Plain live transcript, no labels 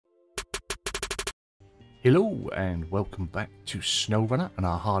Hello and welcome back to SnowRunner and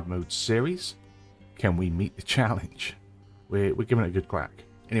our hard mode series. Can we meet the challenge? We're giving it a good crack.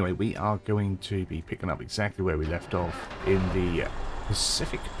 Anyway, we are going to be picking up exactly where we left off in the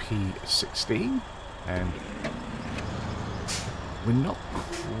Pacific P16, and we're not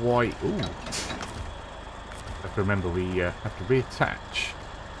quite. Ooh, I have to remember we have to reattach.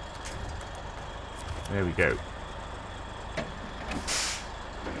 There we go.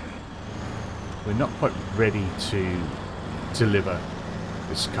 We're not quite ready to deliver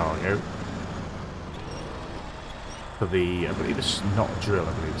this cargo for the, I believe it's not drill,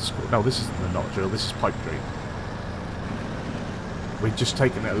 I believe it's called. No, this isn't the not drill, this is pipe dream. We've just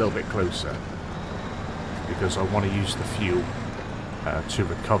taken it a little bit closer because I want to use the fuel to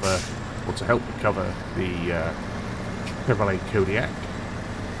recover, or to help recover the Chevrolet Kodiak.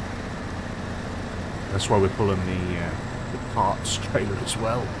 That's why we're pulling the parts trailer as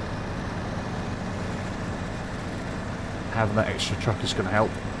well. Having that extra truck is going to help.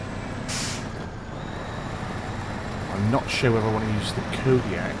 I'm not sure whether I want to use the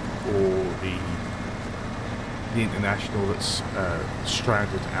Kodiak or the International that's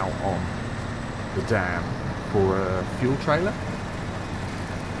stranded out on the dam for a fuel trailer.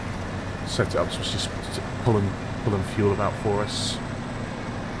 Set it up so it's just pulling fuel about for us.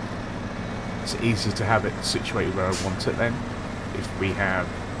 It's easy to have it situated where I want it then. If we have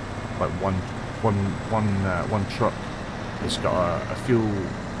like one truck that's got a fuel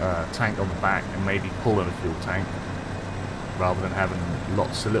tank on the back and maybe pulling a fuel tank rather than having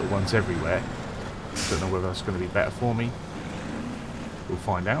lots of little ones everywhere. Don't know whether that's going to be better for me. We'll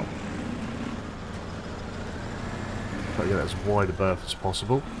find out. Try to get as wide a berth as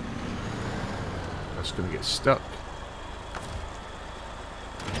possible. That's going to get stuck.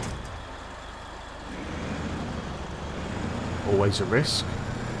 Always a risk.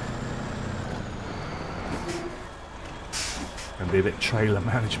 Be a bit trailer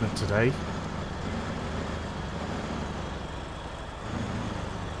management today.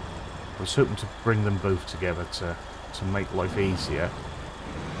 I was hoping to bring them both together to make life easier.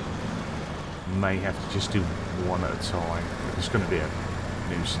 May have to just do one at a time. It's going to be a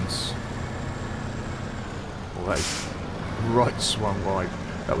nuisance. Well, that is right swung wide.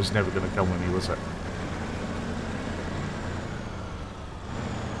 That was never going to come with me, was it?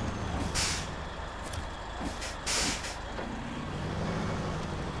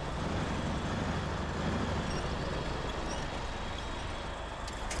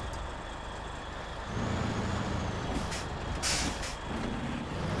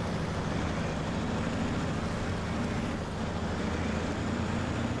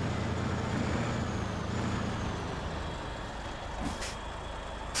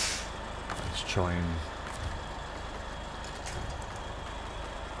 Try and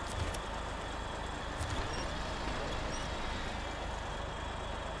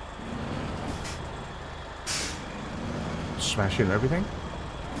smash in everything.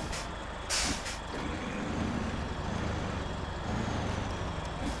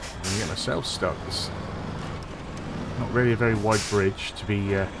 I'm gonna get myself stuck. It's not really a very wide bridge to be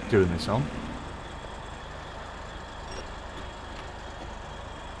doing this on.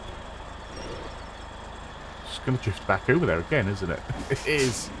 Going to drift back over there again, isn't it? It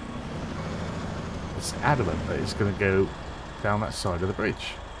is. It's adamant that it's going to go down that side of the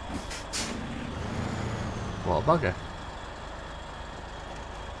bridge. What a bugger.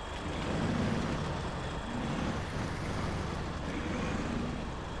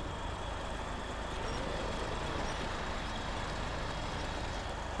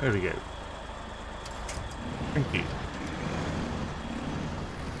 There we go. Thank you.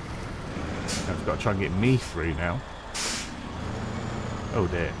 I've got to try and get me through now. Oh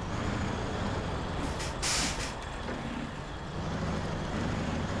dear.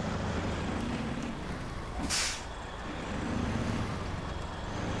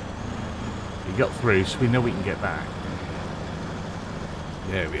 We got through, so we know we can get back.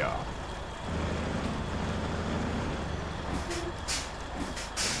 There we are.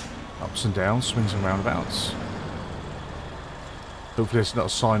 Ups and downs, swings and roundabouts. Hopefully it's not a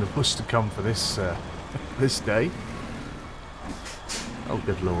sign of what's to come for this this day. Oh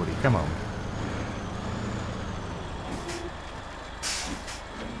good lordy, come on.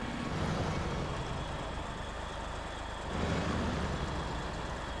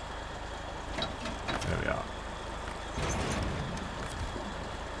 There we are.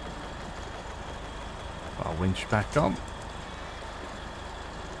 I'll winch back on.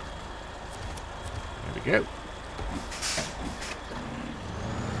 There we go.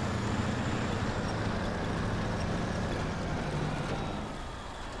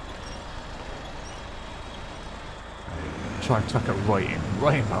 try and tuck it right in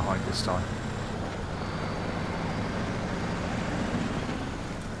behind this time.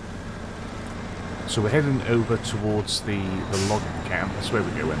 So we're heading over towards the logging camp. That's where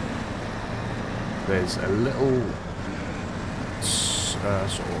we're going. There's a little sort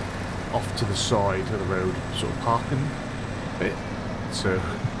of off to the side of the road sort of parking bit. So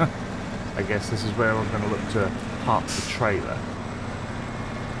I guess this is where I'm going to look to park the trailer.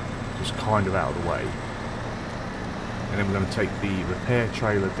 Just kind of out of the way. And then we're going to take the repair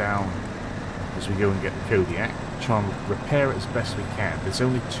trailer down as we go and get the Kodiak. Try and repair it as best we can. There's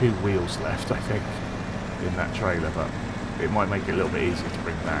only 2 wheels left, I think, in that trailer, but it might make it a little bit easier to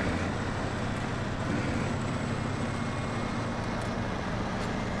bring back.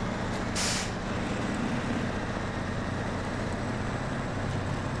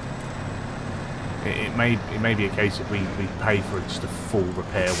 It may be a case if we pay for just a full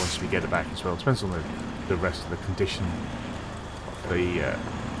repair once we get it back as well. It depends on the rest of the condition of the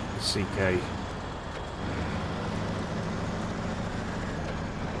CK.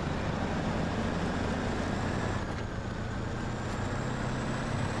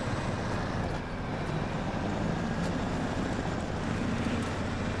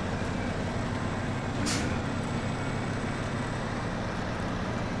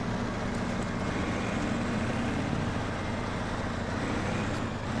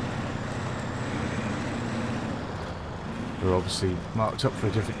 We're obviously marked up for a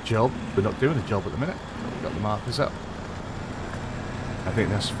different job. We're not doing a job at the minute. We've got the markers up. I think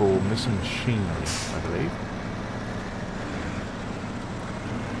that's for missing machinery, I believe.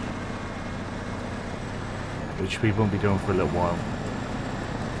 Which we won't be doing for a little while.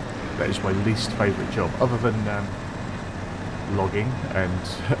 That is my least favourite job, other than logging and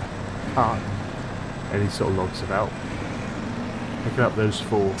any sort of logs about. Picking up those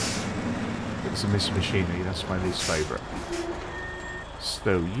 4 bits of missing machinery, that's my least favourite.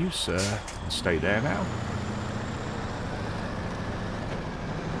 So you, sir, can stay there now.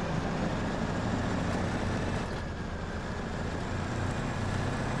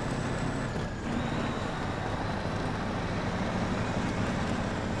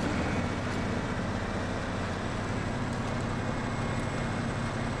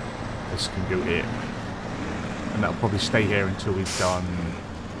 This can go here. And that'll probably stay here until we've done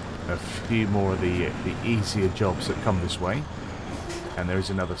a few more of the easier jobs that come this way. And there is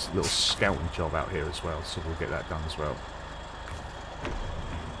another little scouting job out here as well, so we'll get that done as well.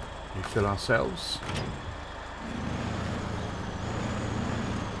 Refill ourselves.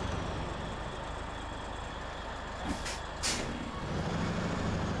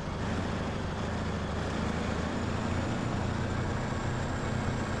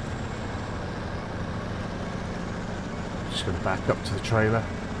 Just going to back up to the trailer,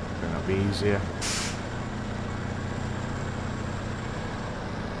 then that'll be easier.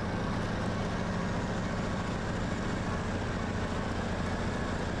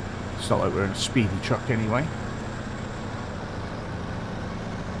 It's not like we're in a speedy truck anyway.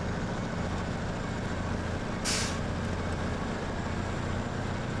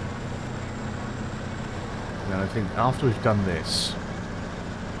 Now I think after we've done this,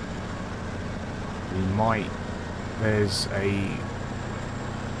 we might... There's a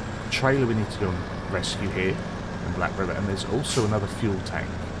trailer we need to go and rescue here in Black River, and there's also another fuel tank.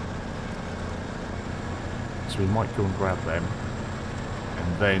 So we might go and grab them,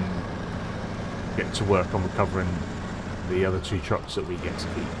 and then get to work on recovering the other 2 trucks that we get to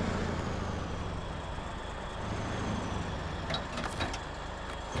keep.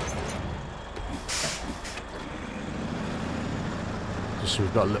 Just so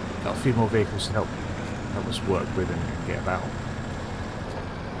we've got a few more vehicles to help us work with and get about.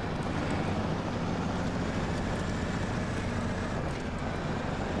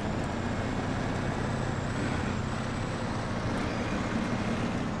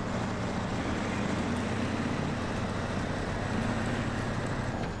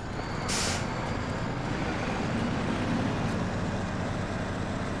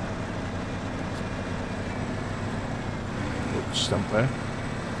 Stump there.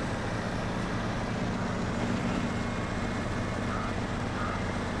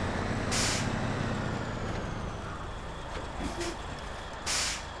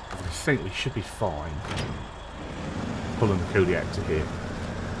 I think we should be fine pulling the Kodiak to here,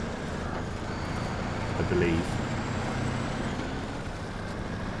 I believe.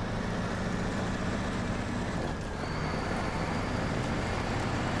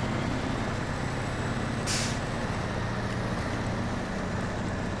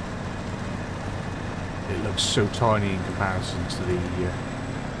 It looks so tiny in comparison to the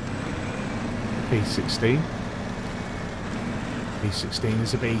P16. V16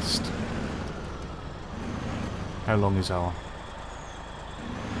 is a beast. How long is our...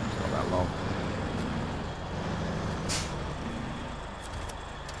 It's not that long.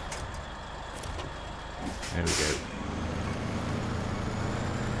 There we go.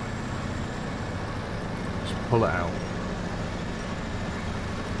 Just pull it out.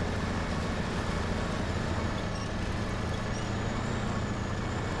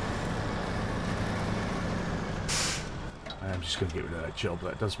 I'm just going to get rid of that job.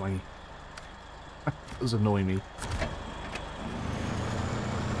 That does my... does annoy me.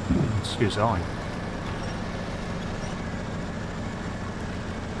 Excuse I.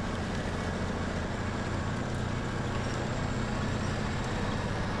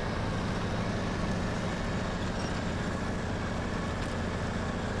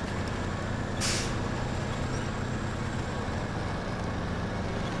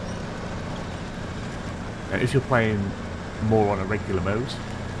 And if you're playing more on a regular mode,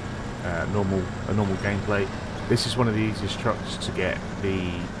 a normal gameplay, this is one of the easiest trucks to get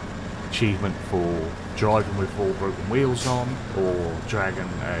the achievement for driving with all broken wheels on, or dragging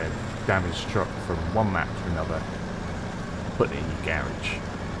a damaged truck from one map to another, putting it in your garage.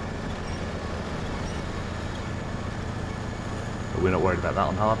 But we're not worried about that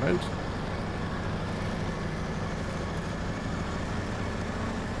on hard mode.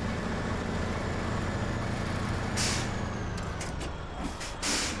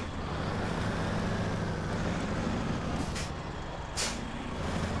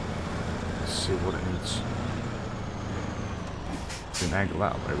 What it needs. Didn't angle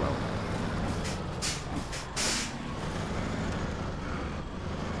that very well.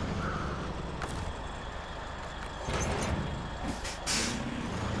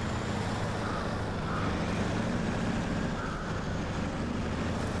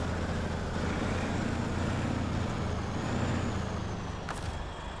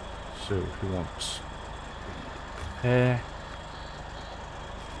 So if we want hair.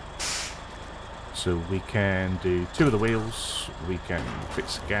 So we can do 2 of the wheels, we can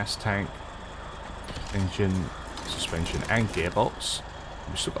fix the gas tank, engine, suspension and gearbox.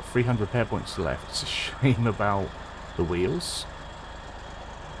 We've still got 300 repair points left. It's a shame about the wheels.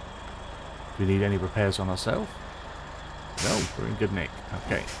 Do we need any repairs on ourselves? No, we're in good nick.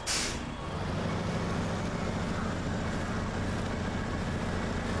 Okay.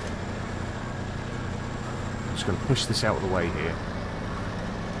 I'm just going to push this out of the way here.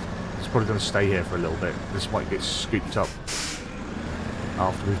 Probably going to stay here for a little bit. This might get scooped up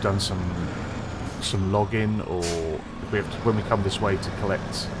after we've done some logging, or if we have to, when we come this way to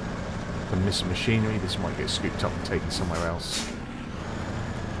collect the missing machinery, this might get scooped up and taken somewhere else.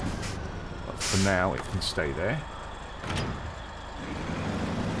 But for now, it can stay there.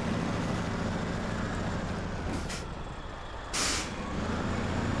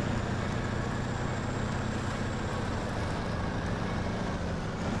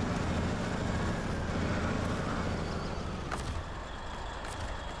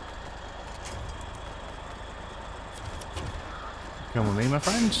 Come with me, my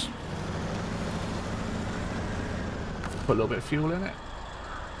friends. Put a little bit of fuel in it.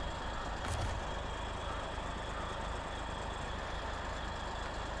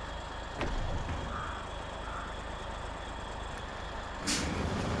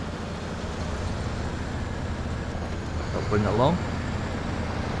 I'll bring it along.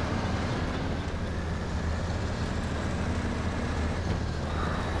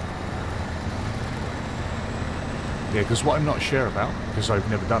 Yeah, because what I'm not sure about, because I've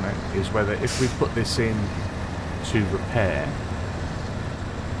never done it, is whether if we put this in to repair,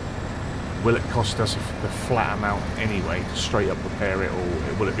 will it cost us the flat amount anyway to straight up repair it,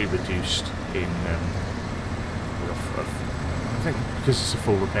 or will it be reduced in... I think because it's a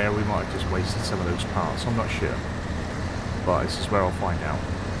full repair, we might have just wasted some of those parts. I'm not sure. But this is where I'll find out.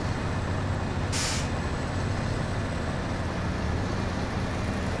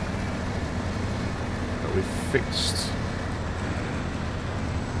 We've fixed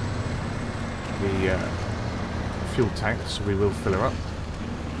the fuel tank, so we will fill her up.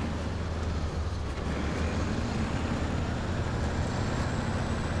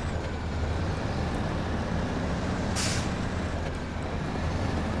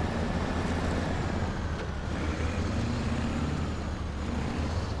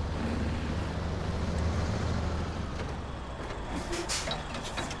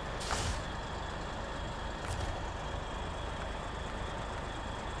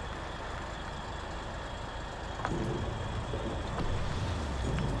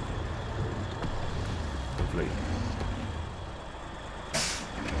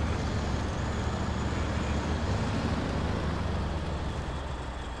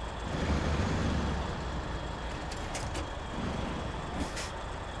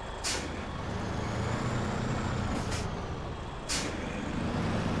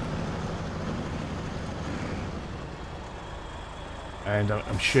 And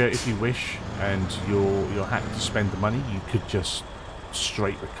I'm sure if you wish and you're happy to spend the money, you could just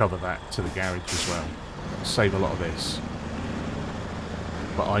straight recover that to the garage as well. Save a lot of this.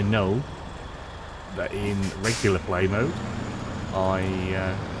 But I know that in regular play mode,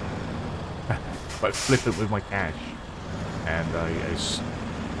 I flip it with my cash, and I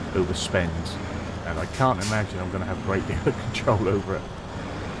overspend, and I can't imagine I'm going to have a great deal of control over it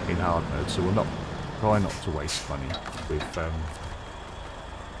in hard mode. So we'll try not to waste money with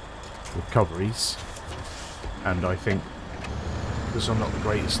recoveries. And I think, because I'm not the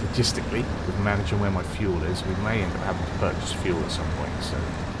greatest logistically with managing where my fuel is, we may end up having to purchase fuel at some point. So,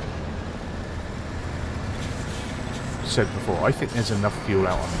 said before, I think there's enough fuel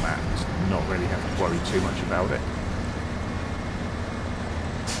out on the map to not really have to worry too much about it.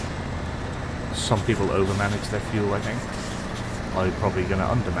 Some people overmanage their fuel, I think. I'm probably going to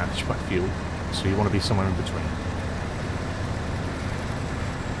undermanage my fuel, so you want to be somewhere in between.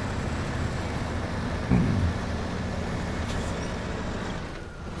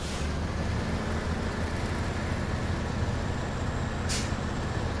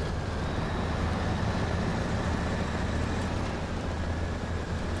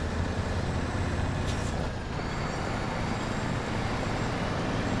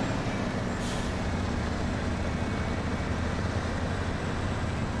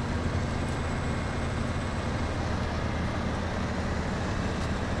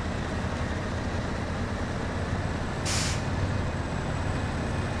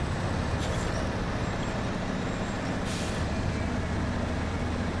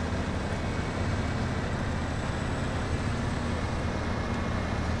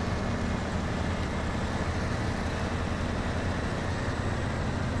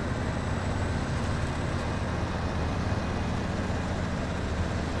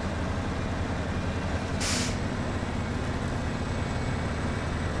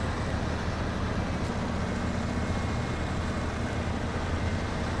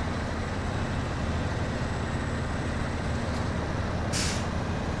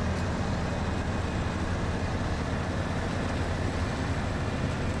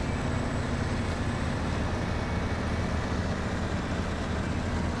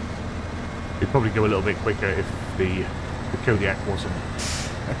 It'd probably go a little bit quicker if the Kodiak wasn't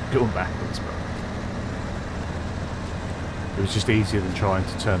going backwards, but it was just easier than trying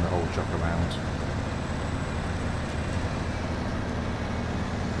to turn the whole truck around.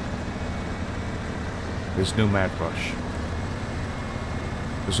 There's no mad rush.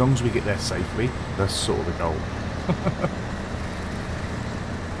 As long as we get there safely, that's sort of the goal.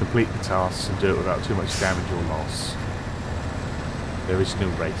 Complete the tasks and do it without too much damage or loss. There is no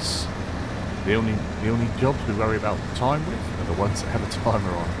race. The only jobs we worry about time with are the ones that have a timer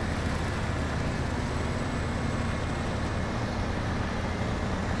on.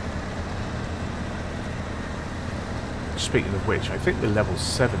 Speaking of which, I think we're level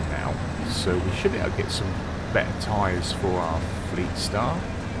 7 now, so we should be able to get some better tyres for our Fleet Star,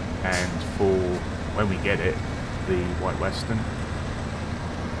 and for when we get it, the White Western.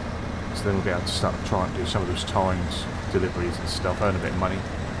 So then we'll be able to start trying to do some of those timed deliveries and stuff, earn a bit of money.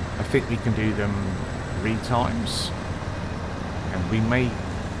 I think we can do them 3 times, and we may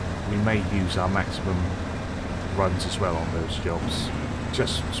use our maximum runs as well on those jobs,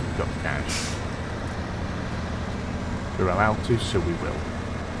 just so we've got the cash. We're allowed to, so we will.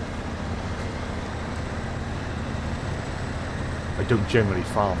 I don't generally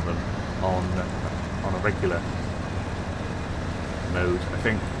farm them on a regular mode. I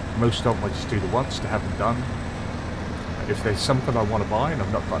think most of them I just do the once to have them done. If there's something I want to buy and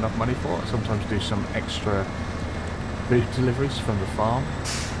I've not got enough money for it, I sometimes do some extra food deliveries from the farm,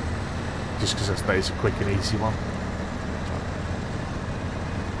 just because that is a quick and easy one.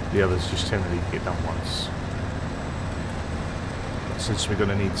 The others just generally get done once. But since we're going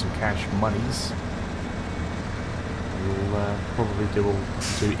to need some cash monies, we'll probably do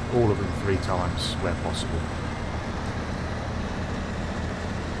all of them 3 times where possible.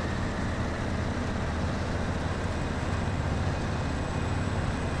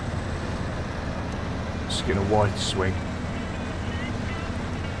 Just getting a wide swing.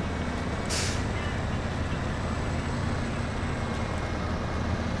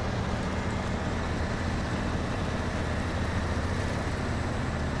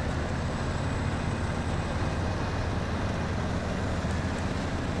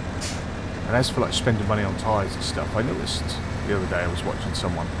 And as for like spending money on tyres and stuff, I noticed the other day I was watching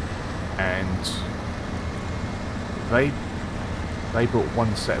someone, and they bought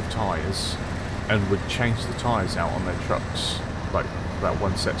one set of tyres and would change the tyres out on their trucks, like that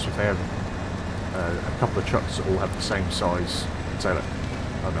one set. So if they have a couple of trucks that all have the same size say like,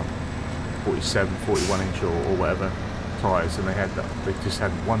 I don't know, 47, 41 inch or whatever tyres, and they just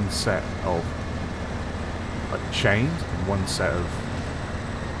had one set of like chained and one set of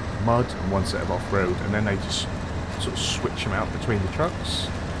mud and one set of off-road, and then they just sort of switch them out between the trucks.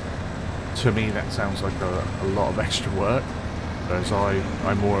 To me that sounds like a lot of extra work, whereas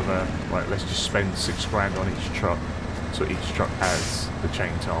I'm more of a, like, let's just spend £6 on each truck, so each truck has the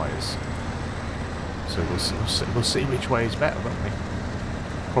chain tyres. So we'll see which way is better, won't we?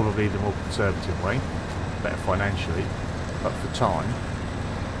 Probably the more conservative way, better financially, but for time,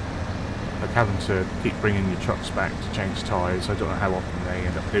 like having to keep bringing your trucks back to change tyres, I don't know how often they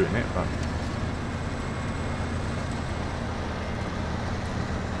end up doing it, but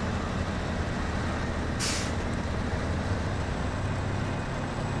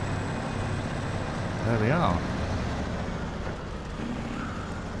there they are.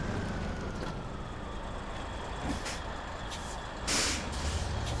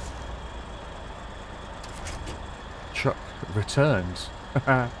 Truck returned.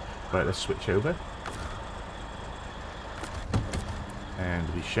 Right, let's switch over.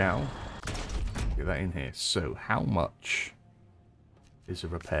 And we shall get that in here. So, how much is a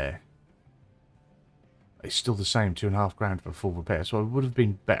repair? It's still the same, £2.5 for a full repair, so I would have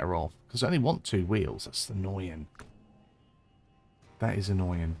been better off. Because I only want 2 wheels, that's annoying. That is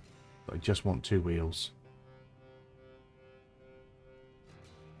annoying. But I just want 2 wheels.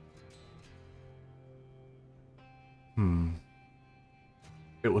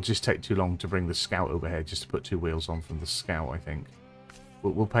 It will just take too long to bring the Scout over here just to put 2 wheels on from the Scout, I think.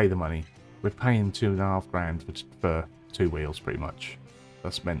 We'll pay the money. We're paying £2.5 for 2 wheels, pretty much.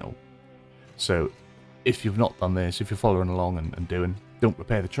 That's mental. So, if you've not done this, if you're following along and doing, don't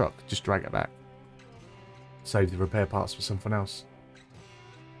repair the truck, just drag it back. Save the repair parts for something else.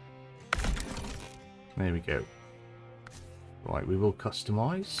 There we go. Right, we will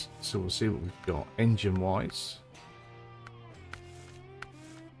customise, so we'll see what we've got engine-wise.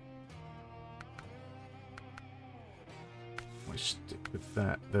 I stick with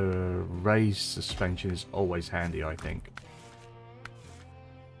that. The raised suspension is always handy, I think.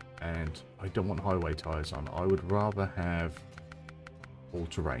 And I don't want highway tyres on. I would rather have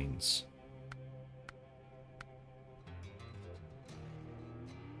all-terrains.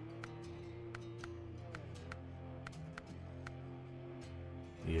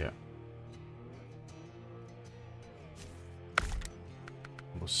 Yeah.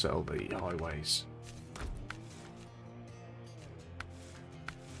 We'll sell the highways.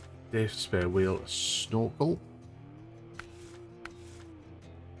 Diff, spare wheel, snorkel.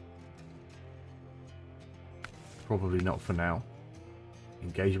 Probably not for now.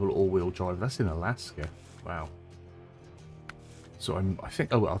 Engageable all-wheel drive. That's in Alaska. Wow. So I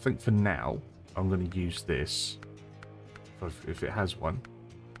think for now I'm going to use this, if it has one,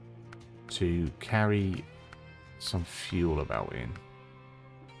 to carry some fuel about in.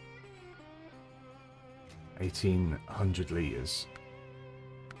 1,800 litres.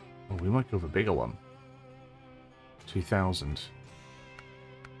 Oh, we might go for a bigger one. 2,000.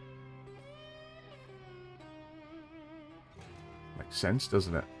 Makes sense,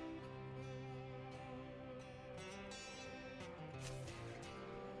 doesn't it?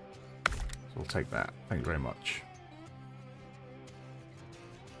 So we'll take that. Thank you very much.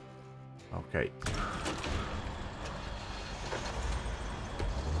 Okay.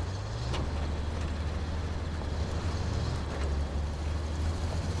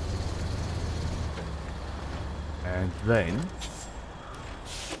 And then,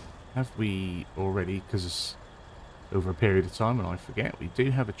 have we already, because it's over a period of time and I forget, we do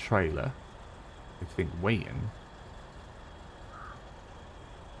have a trailer, I think, waiting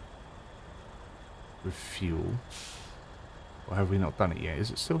with fuel. Or have we not done it yet? Is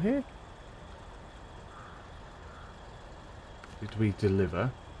it still here? Did we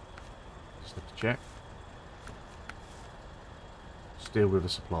deliver? Just have to check. Steel River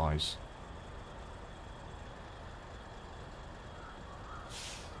Supplies.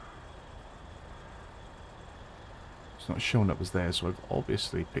 It's not showing up as there, so I've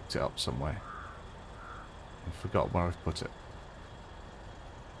obviously picked it up somewhere. I forgot where I've put it.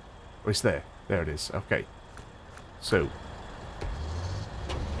 Oh, it's there. There it is. Okay. So,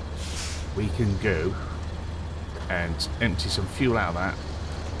 we can go and empty some fuel out of that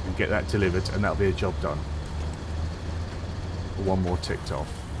and get that delivered, and that'll be a job done. One more ticked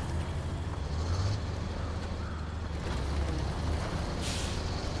off.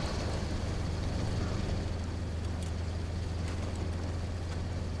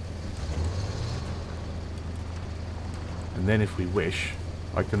 And then if we wish,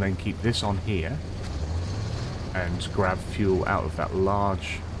 I can then keep this on here and grab fuel out of that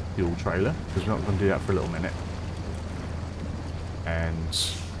large fuel trailer, because we're not going to do that for a little minute,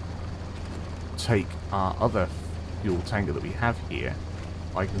 and take our other fuel tanker that we have here.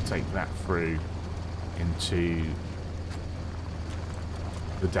 I can take that through into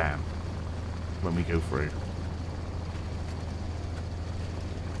the dam when we go through.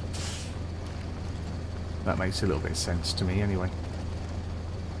 That makes a little bit of sense to me anyway.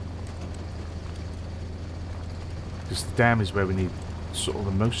 Because the dam is where we need sort of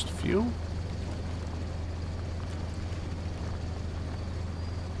the most fuel.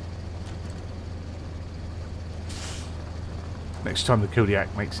 Next time the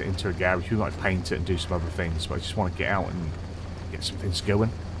Kodiak makes it into a garage, we might paint it and do some other things, but I just want to get out and get some things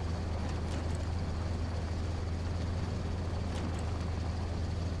going.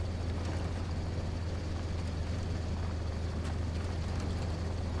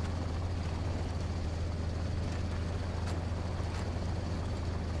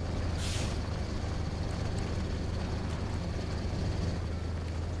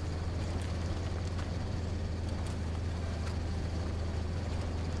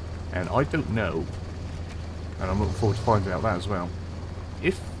 And I don't know, and I'm looking forward to finding out that as well,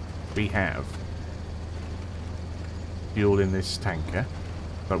 if we have fuel in this tanker,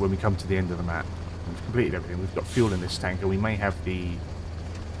 but when we come to the end of the map, we've completed everything, we've got fuel in this tanker, we may have the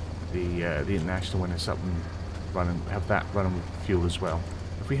international when it's up and running, have that running with fuel as well.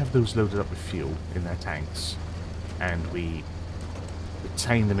 If we have those loaded up with fuel in their tanks, and we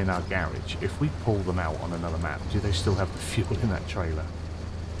retain them in our garage, if we pull them out on another map, do they still have the fuel in that trailer?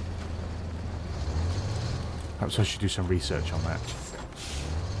 Perhaps I should do some research on that.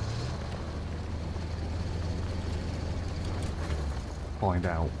 Find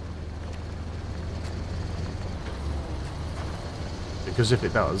out. Because if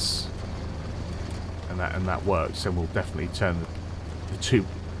it does, and that works, then we'll definitely turn the two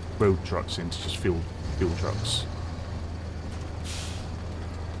road trucks into just fuel trucks.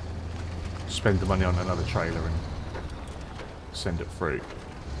 Spend the money on another trailer and send it through.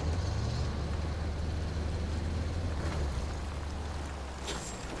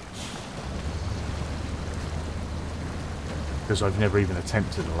 Because I've never even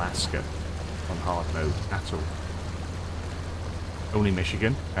attempted Alaska on hard mode at all. Only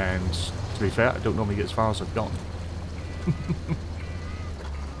Michigan, and to be fair, I don't normally get as far as I've gone.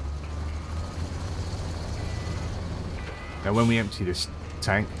 Now when we empty this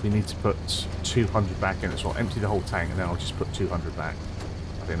tank, we need to put 200 back in it, so I'll empty the whole tank and then I'll just put 200 back.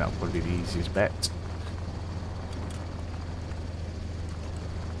 I think that'll probably be the easiest bet.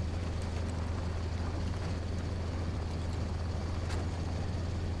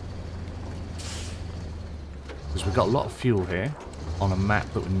 Because we've got a lot of fuel here on a map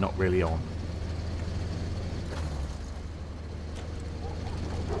that we're not really on.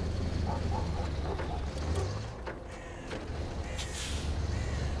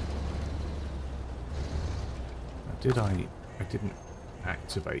 I didn't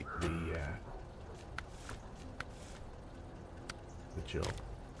activate the job.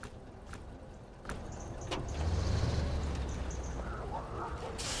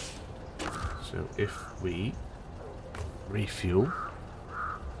 So if we refuel,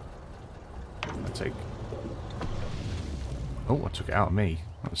 I take... Oh, I took it out of me.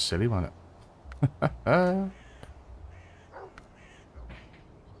 That was silly, wasn't it? There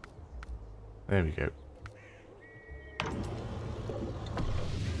we go.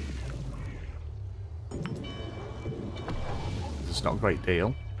 It's not a great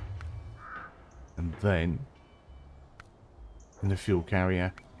deal. And then in the fuel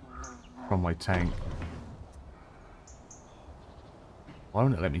carrier from my tank. Why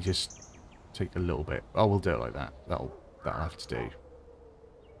won't it let me just take a little bit? Oh, we'll do it like that. That'll have to do.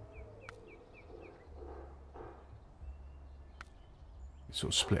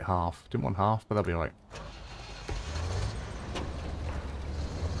 Sort of split half. Didn't want half, but that'll be alright.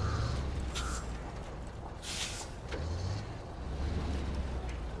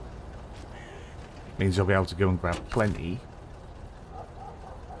 Means I'll be able to go and grab plenty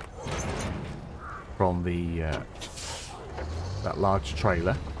from the that large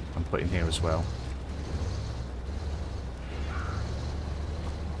trailer I'm putting here as well.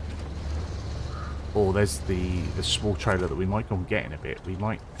 Or there's the small trailer that we might go and get in a bit. We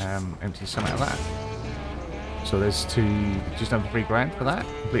might empty some out of that. So there's just under $3,000 for that.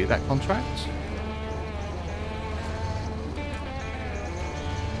 Completed that contract.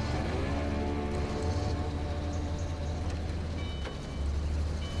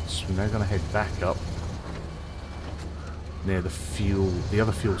 So we're now going to head back up near the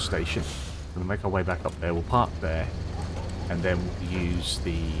other fuel station, We'll make our way back up there. We'll park there, and then we'll use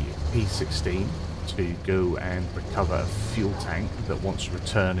the P16 to go and recover a fuel tank that wants to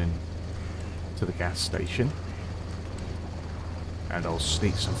return in to the gas station. And I'll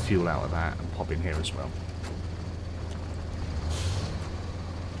sneak some fuel out of that and pop in here as well.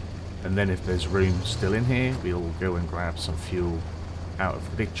 And then if there's room still in here, we'll go and grab some fuel out of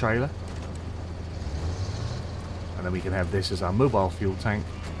the big trailer. And then we can have this as our mobile fuel tank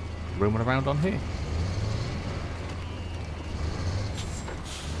roaming around on here.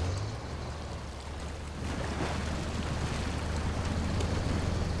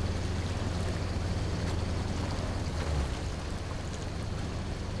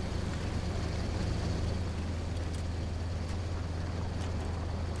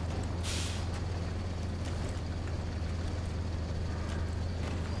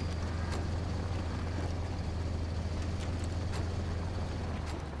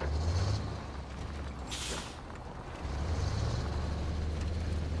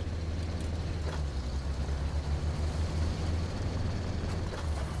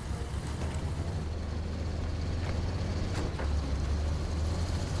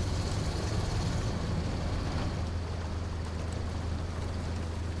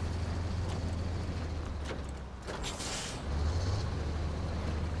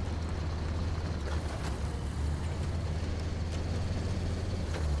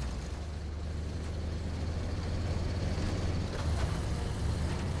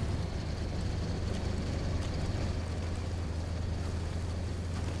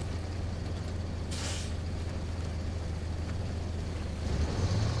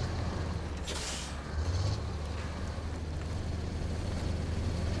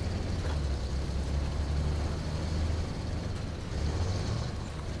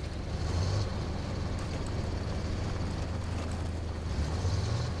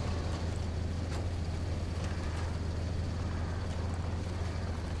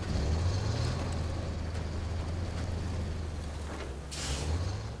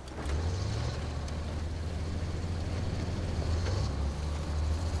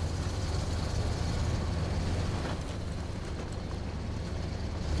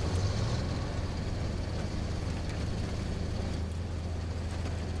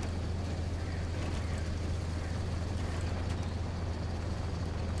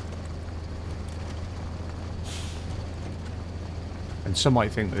 And some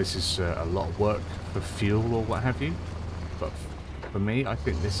might think this is a lot of work for fuel or what have you, but for me, I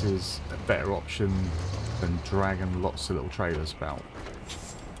think this is a better option than dragging lots of little trailers about.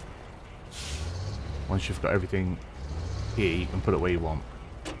 Once you've got everything here, you can put it where you want.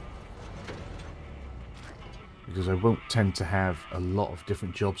 Because I won't tend to have a lot of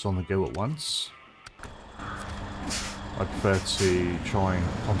different jobs on the go at once. I prefer to try and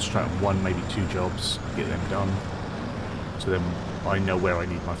concentrate on one, maybe two jobs, get them done, so then I know where I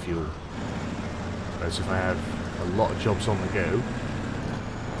need my fuel. Whereas if I have a lot of jobs on the go,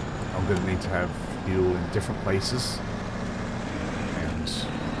 I'm going to need to have fuel in different places.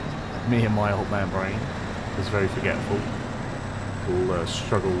 And me and my old man brain is very forgetful. We'll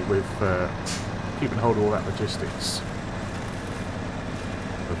struggle with keeping hold of all that logistics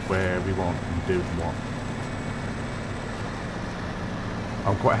of where we want and do what.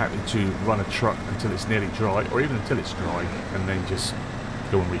 I'm quite happy to run a truck until it's nearly dry, or even until it's dry, and then just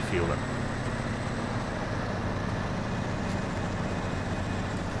go and refuel it.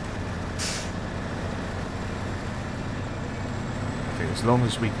 I think as long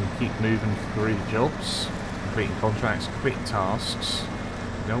as we can keep moving through the jobs, completing contracts, completing tasks,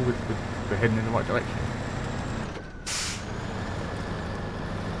 you know, we're heading in the right direction.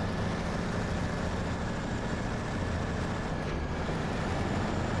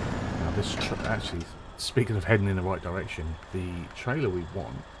 Actually, speaking of heading in the right direction, the trailer we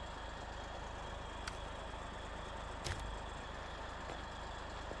want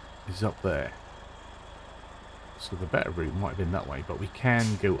is up there. So the better route might have been that way, but we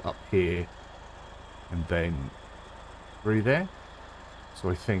can go up here and then through there. So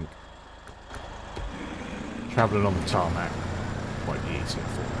I think travelling on the tarmac might be easier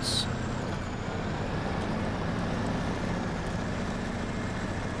for us.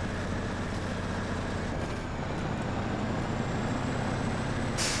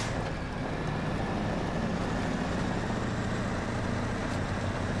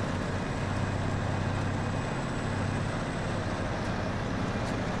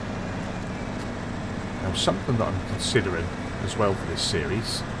 Something that I'm considering as well for this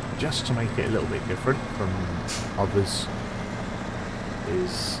series, just to make it a little bit different from others,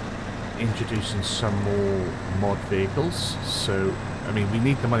 is introducing some more mod vehicles. So I mean, we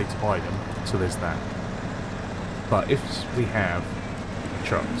need the money to buy them, so there's that. But if we have a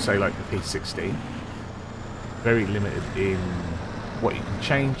truck, say like the P60, very limited in what you can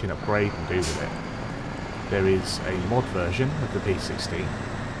change and upgrade and do with it. There is a mod version of the P60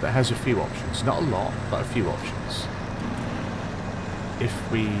 that has a few options. Not a lot, but a few options.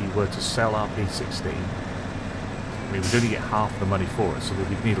 If we were to sell our P60, I mean, we'd only get half the money for it, so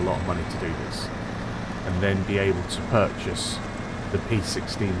we'd need a lot of money to do this. And then be able to purchase the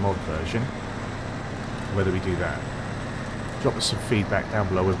P16 mod version, whether we do that. Drop us some feedback down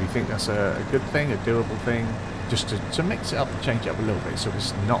below whether you think that's a good thing, a doable thing, just to mix it up and change it up a little bit, so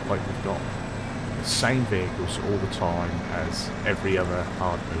it's not like we've got the same vehicles all the time as every other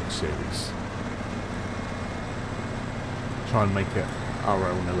HardMode series. Try and make it our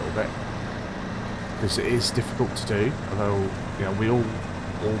own a little bit, because it is difficult to do, although, you know, we all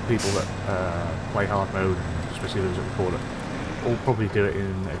people that play HardMode, especially those that record it, all probably do it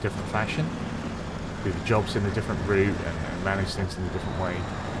in a different fashion, do the jobs in a different route and manage things in a different way.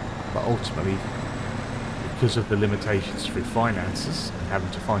 But ultimately, because of the limitations through finances and having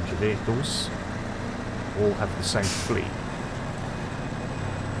to find your vehicles, all have the same fleet.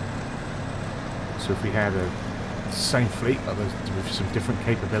 So if we had a same fleet but with some different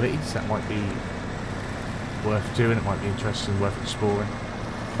capabilities, that might be worth doing, it might be interesting, worth exploring.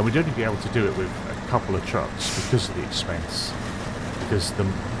 And we'd only be able to do it with a couple of trucks because of the expense. Because the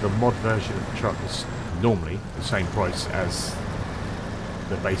mod version of the truck is normally the same price as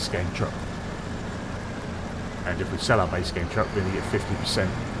the base game truck. And if we sell our base game truck, we only get 50%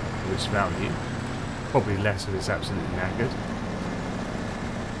 of its value. Probably less if it's absolutely knackered.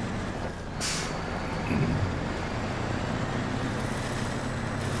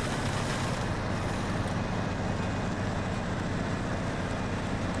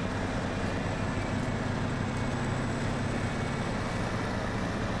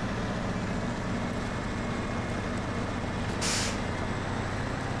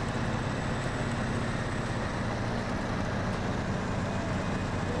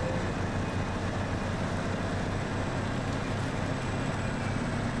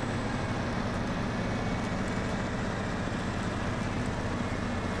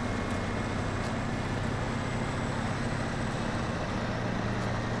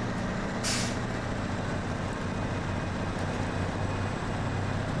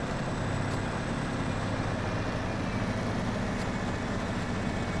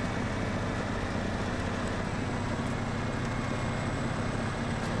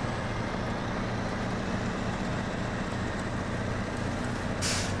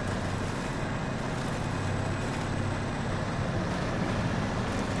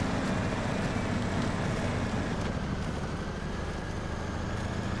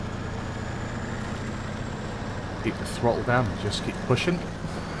 Keep the throttle down and just keep pushing.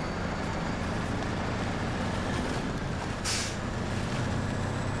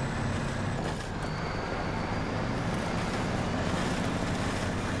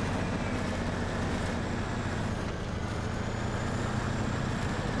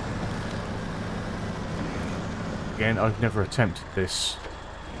 Again, I've never attempted this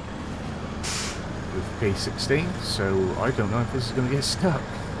with P16, so I don't know if this is going to get stuck.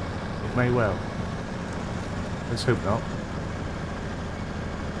 It may well. Let's hope not.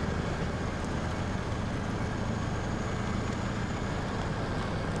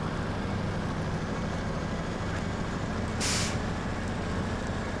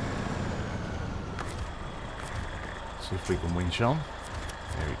 See if we can winch on.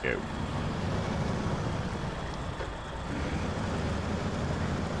 There we go.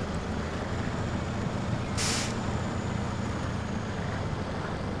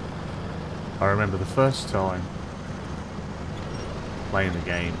 I remember the first time playing the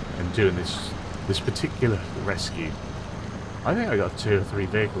game and doing this particular rescue. I think I got 2 or 3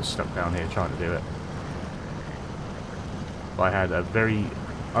 vehicles stuck down here trying to do it. I had a very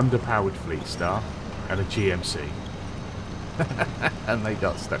underpowered fleet star and a GMC. And they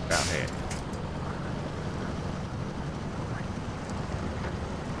got stuck down here.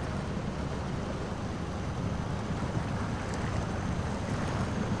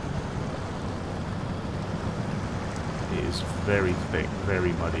 Very thick,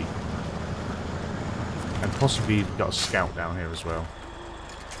 very muddy. And possibly you've got a scout down here as well.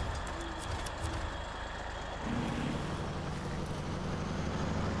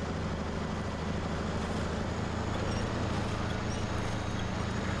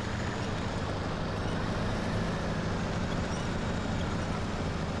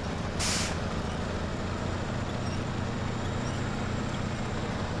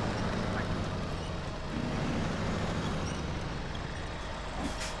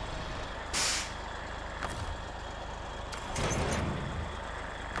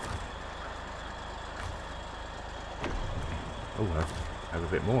 Oh, I have a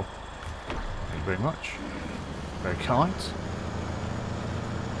bit more. Thank you very much. Very kind.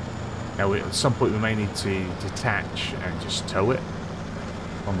 Now, at some point we may need to detach and just tow it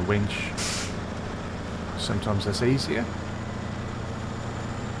on the winch. Sometimes that's easier.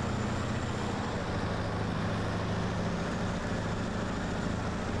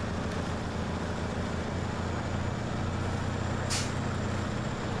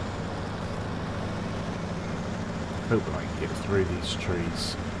 Hoping I can get through these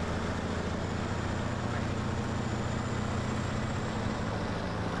trees.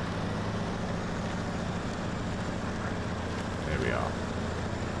 There we are.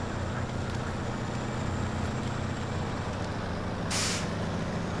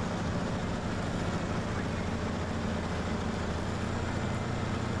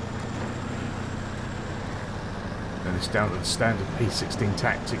 Then it's down to the standard P16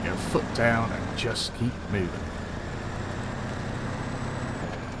 tactic, go foot down and just keep moving.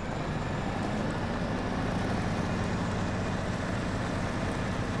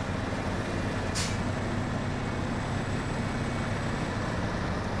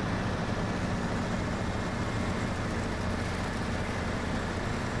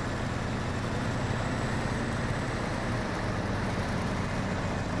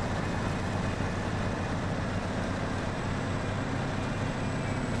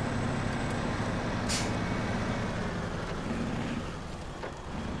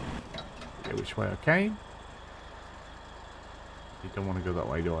 Which way I came. You don't want to go that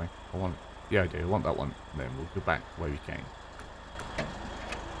way, do I? Yeah, I do. I want that one. Then we'll go back the way we came.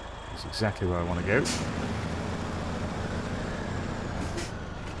 That's exactly where I want to go.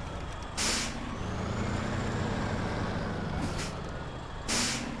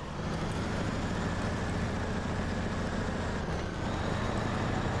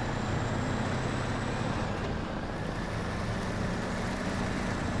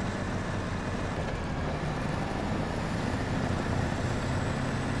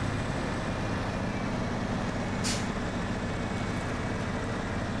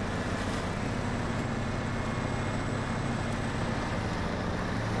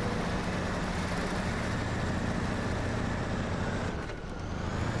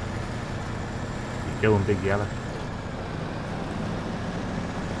 Go on, Big Yellow.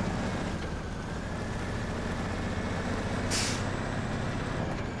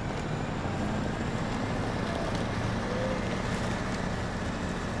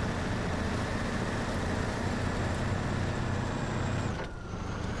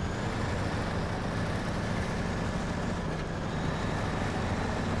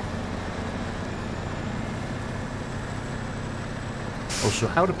 Also,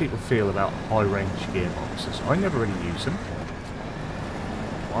 how do people feel about high-range gearboxes? I never really use them.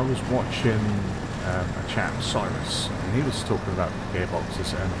 I was watching a chap, Cyrus, and he was talking about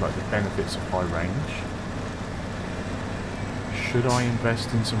gearboxes and like the benefits of high range. Should I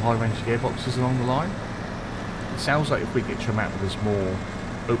invest in some high-range gearboxes along the line? It sounds like if we get to a map where there's more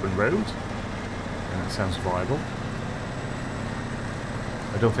open road, then that sounds viable.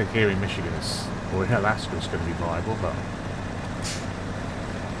 I don't think here in Michigan or in Alaska is going to be viable, but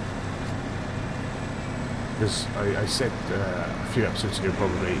because I said a few episodes ago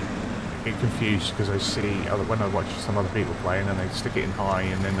probably, get confused because I see when I watch some other people playing and they stick it in high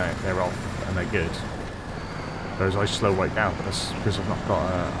and then they're off and they're good. Whereas I slow right down, but that's because I've not got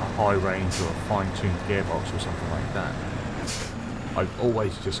a high range or a fine-tuned gearbox or something like that. I've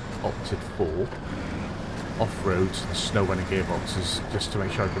always just opted for off-road SnowRunner gearboxes just to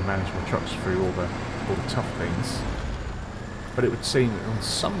make sure I can manage my trucks through all the tough things. But it would seem that on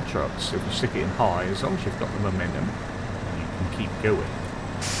some trucks, if you stick it in high, as long as you've got the momentum, you can keep going.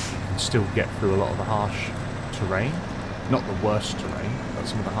 You can still get through a lot of the harsh terrain. Not the worst terrain, but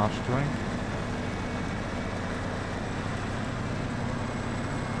some of the harsh terrain.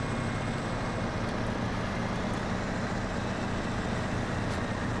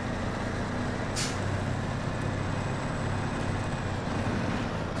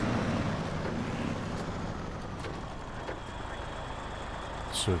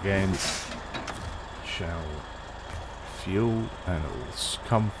 So again, shall fuel and it'll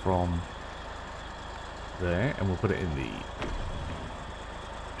come from there, and we'll put it in the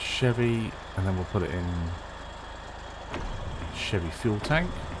Chevy, and then we'll put it in Chevy fuel tank.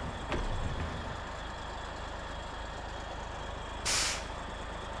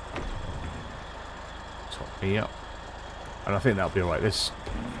 Top me up, and I think that'll be alright. There's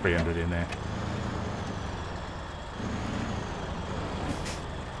 300 in there.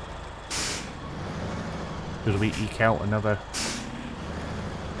 Will we eke out another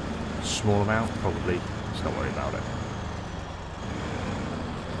small amount? Probably. Let's not worry about it.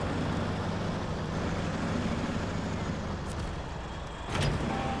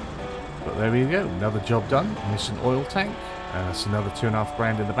 there we go. Another job done. Missing oil tank. And that's another 2.5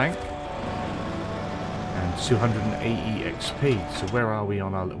 grand in the bank. And 280 XP. So where are we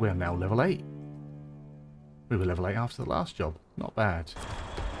on our... We're now level 8. We were level 8 after the last job. Not bad.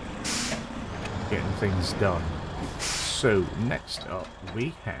 Getting things done. So next up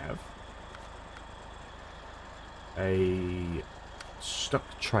we have a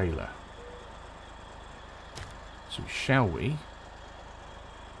stuck trailer. So shall we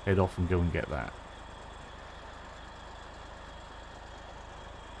head off and go and get that?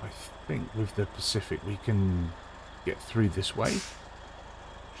 I think with the Pacific we can get through this way.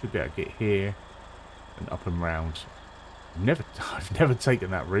 Should be able to get here and up and round. I've never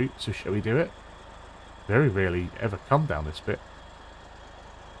taken that route, so shall we do it? Very rarely ever come down this bit.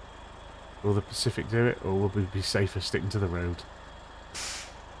 Will the Pacific do it, or will we be safer sticking to the road?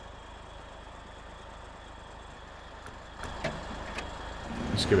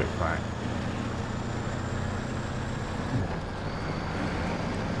 Let's give it a crack.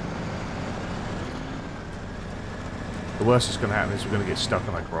 The worst that's going to happen is we're going to get stuck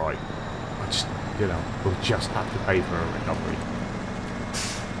on a gripe. You know, we'll just have to pay for a recovery.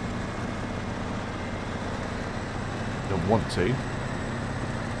 Don't want to.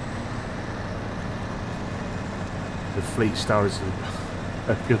 The Fleet Star is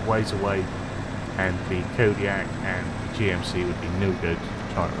a good ways away, and the Kodiak and the GMC would be no good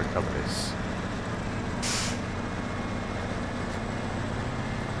trying to recover this.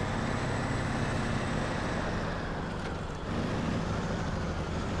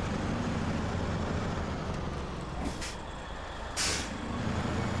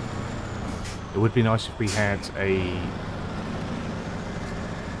 It would be nice if we had a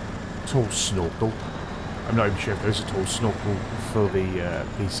tall snorkel. I'm not even sure if there's a tall snorkel for the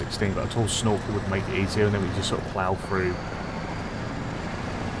P16, but a tall snorkel would make it easier, and then we just sort of plough through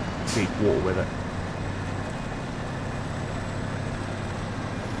deep water with it.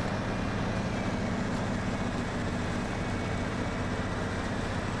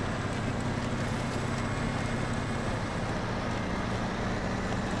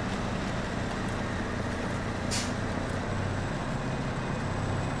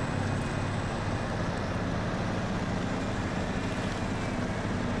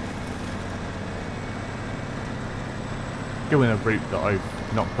 Going a route that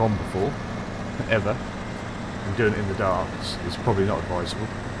I've not gone before, ever, and doing it in the dark is probably not advisable.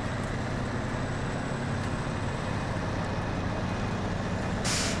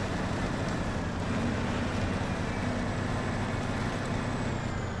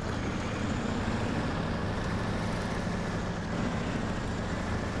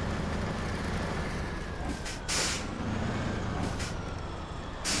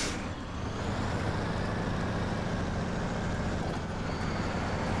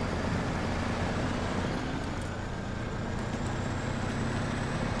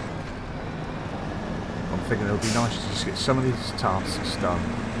 Thinking it would be nice to just get some of these tasks done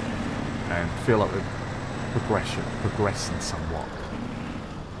and feel like we're progressing somewhat.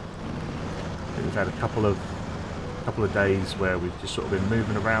 I think we've had a couple of days where we've just sort of been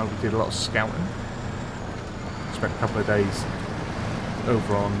moving around. We did a lot of scouting. Spent a couple of days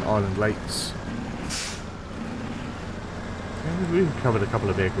over on Island Lakes. And we've covered a couple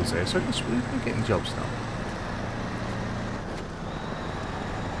of vehicles there, so I guess we're getting jobs done.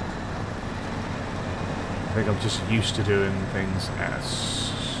 I think I'm just used to doing things at a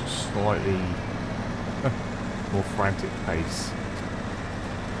slightly more frantic pace.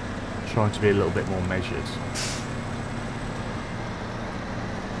 Trying to be a little bit more measured. So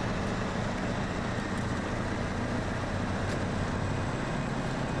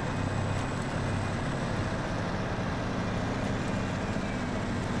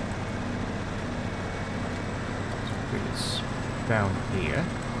I think it's down here.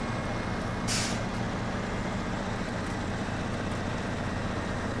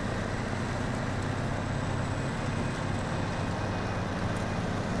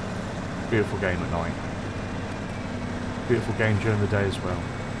 Beautiful game at night. Beautiful game during the day as well.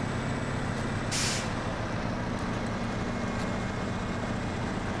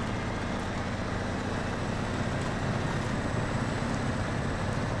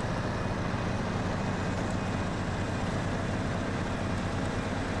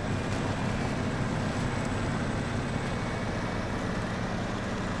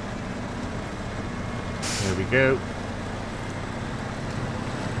 There we go.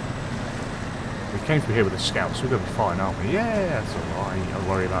 We came through here with a scout, so we're going to be fine, aren't we? Yeah, that's alright. Don't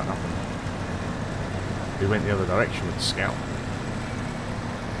worry about nothing. We went the other direction with the scout.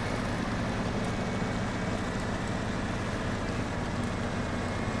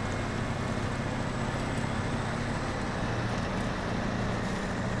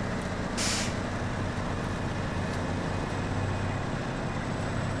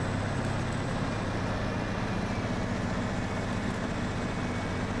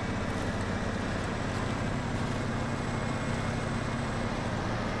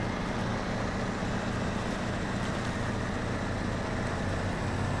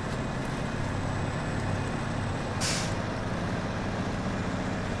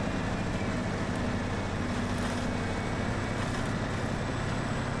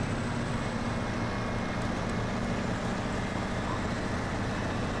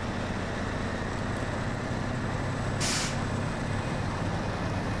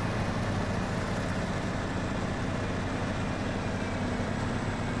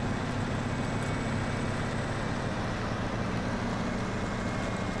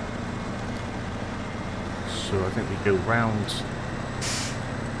 So I think we go round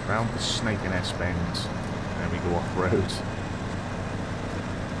the Snake and S bend, and then we go off road.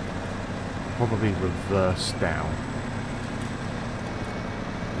 Probably reverse down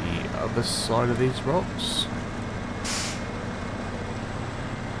the other side of these rocks.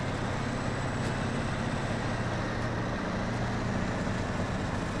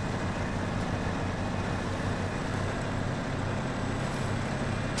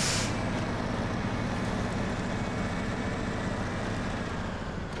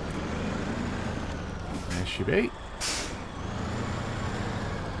 There she be.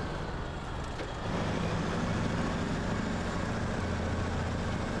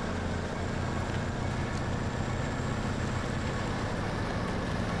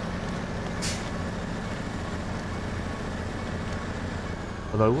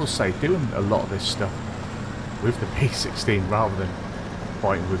 Although I will say, doing a lot of this stuff with the P16 rather than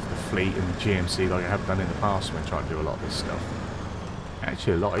fighting with the fleet and the GMC like I have done in the past when trying to do a lot of this stuff,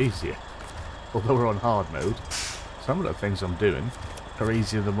 actually a lot easier. Although we're on hard mode, some of the things I'm doing are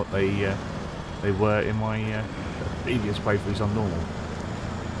easier than what they were in my previous playthroughs on normal.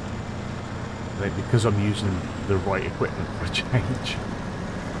 I think because I'm using the right equipment for a change,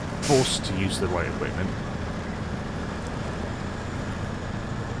 forced to use the right equipment.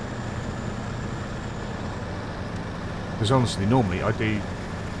 Because honestly, normally I do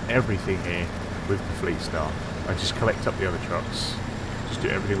everything here with the fleet staff. I just collect up the other trucks, just do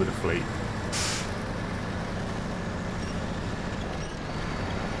everything with the fleet.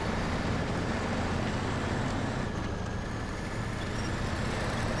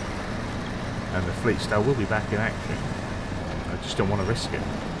 And the fleet staff will be back in action. I just don't want to risk it.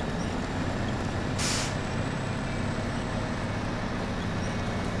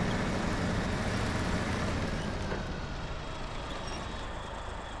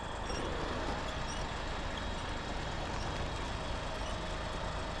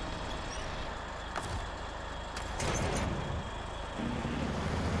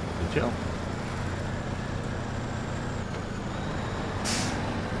 Job.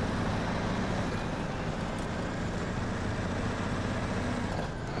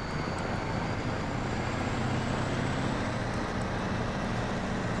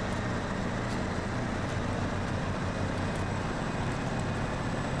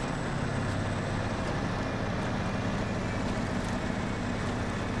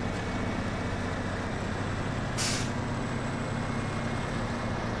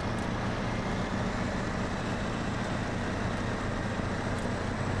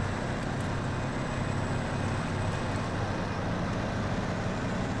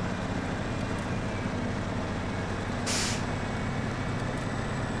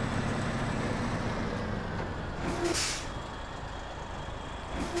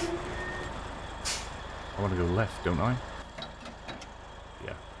 I want to go left, don't I?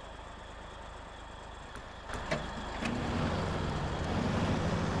 Yeah.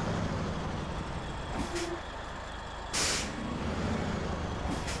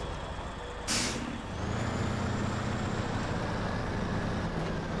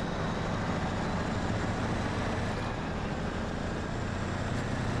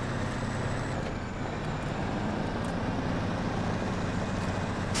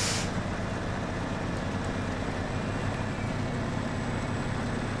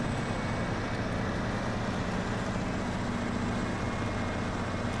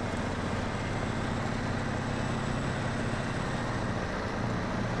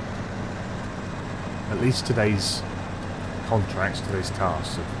 At least today's contracts, today's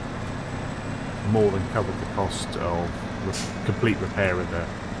tasks have more than covered the cost of complete repair of the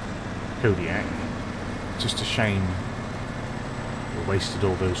Kodiak. Just a shame we wasted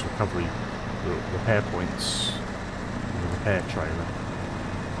all those repair points in the repair trailer.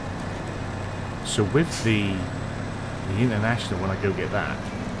 So with the International, when I go get that,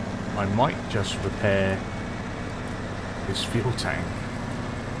 I might just repair this fuel tank.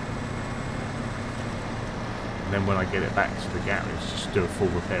 And then when I get it back to the garage, just do a full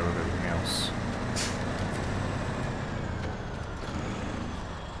repair of everything else.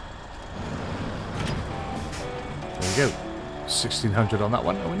 There we go. 1,600 on that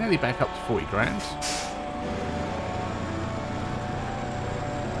one. We're nearly back up to 40 grand.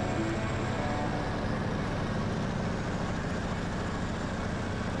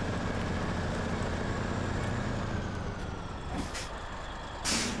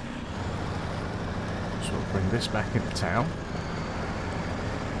 Bring this back into town.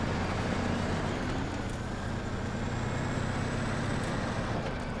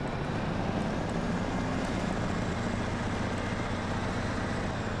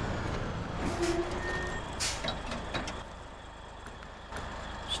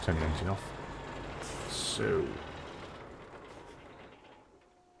 turn the engine off. So,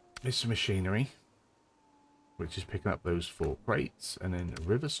 this machinery, which is picking up those 4 crates, and then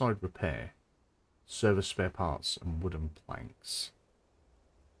Riverside Repair, service spare parts, and wooden planks.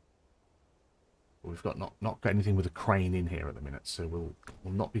 We've got not got anything with a crane in here at the minute, so we'll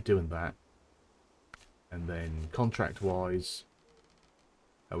not be doing that. And then contract-wise,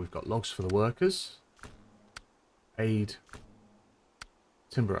 we've got logs for the workers, aid,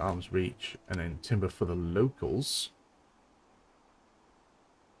 timber at arm's reach, and then timber for the locals.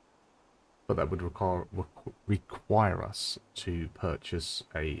 But that would require us to purchase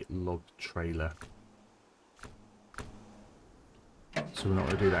a log trailer. So we're not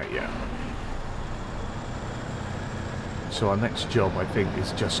going to do that yet. So our next job, I think,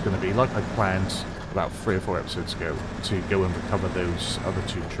 is just going to be, like I planned about 3 or 4 episodes ago, to go and recover those other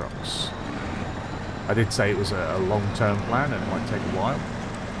 2 trucks. I did say it was a long-term plan and it might take a while.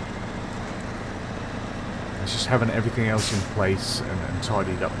 It's just having everything else in place and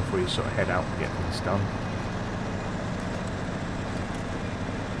tidied up before you sort of head out and get things done.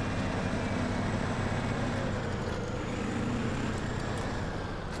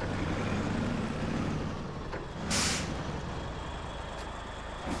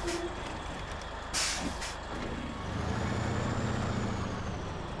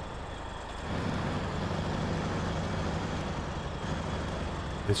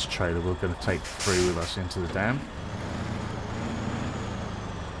 This trailer we're going to take through with us into the dam.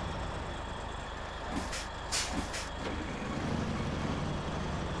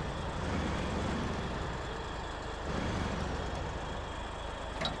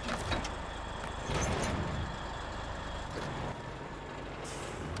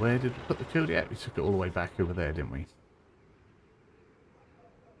 Where did we put the Kodiak? We took it all the way back over there, didn't we?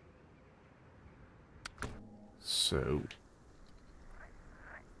 So,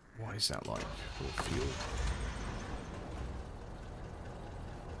 what is that like for fuel?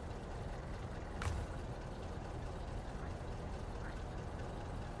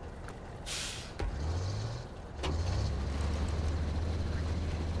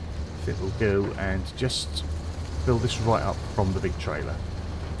 I think we'll go and just fill this right up from the big trailer.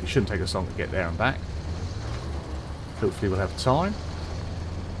 It shouldn't take us long to get there and back. Hopefully we'll have time.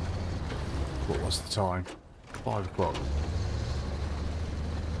 What was the time? 5 o'clock.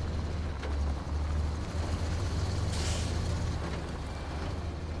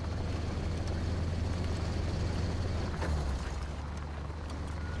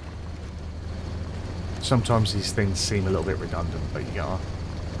 Sometimes these things seem a little bit redundant, but you gotta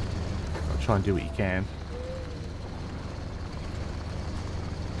try and do what you can.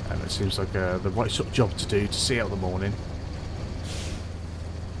 And it seems like the right sort of job to do to see out the morning.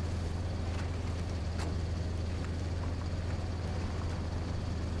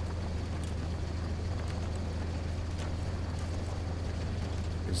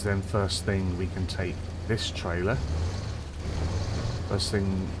 Because then first thing we can take this trailer. First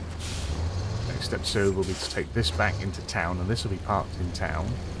thing, next episode will be to take this back into town, and this will be parked in town,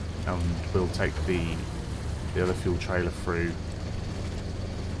 and we'll take the other fuel trailer through.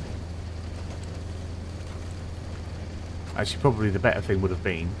 Actually, probably the better thing would have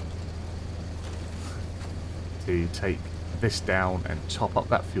been to take this down and top up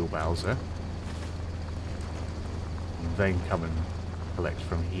that fuel bowser, and then come and collect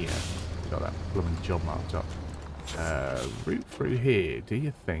from here. We've got that blooming job marked up. Route through here, do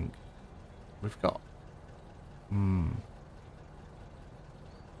you think? We've got... I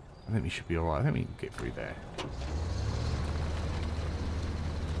think we should be alright. I think we can get through there.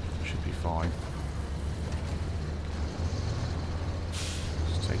 Should be fine.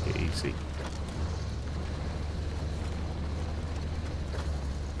 Just take it easy.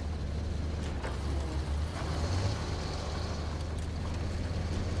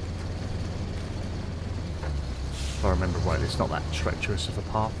 If I remember rightly, it's not that treacherous of a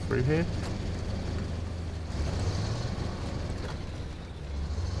path through here.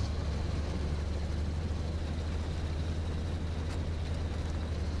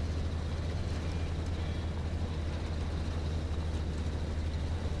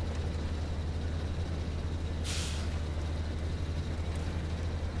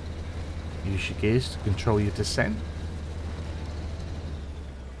 Use your gears to control your descent.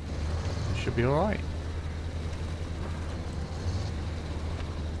 You should be alright.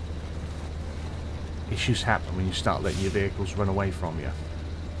 Issues happen when you start letting your vehicles run away from you.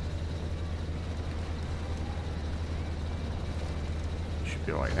 You should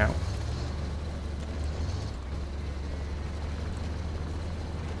be alright now.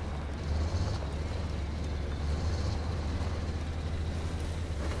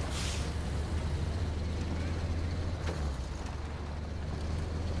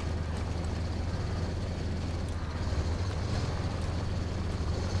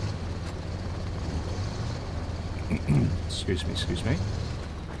 Excuse me, excuse me.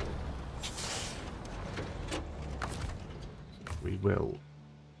 We will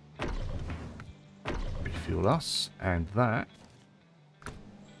refuel us, and that...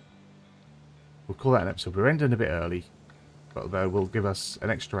 We'll call that an episode. We're ending a bit early, but though will give us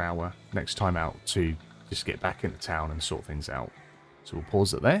an extra hour next time out to just get back into town and sort things out. So we'll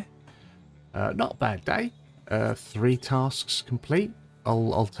pause it there. Not a bad day. 3 tasks complete.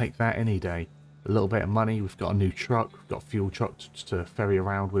 I'll take that any day. A little bit of money. We've got a new truck. We've got a fuel truck to ferry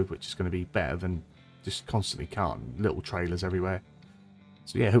around with, which is going to be better than just constantly carting little trailers everywhere.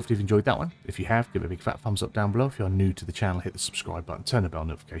 So yeah, hopefully you've enjoyed that one. If you have, give it a big fat thumbs up down below. If you're new to the channel, hit the subscribe button, turn the bell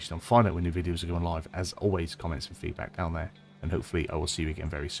notification on, find out when new videos are going live. As always, comments and feedback down there. And hopefully I will see you again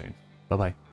very soon. Bye bye.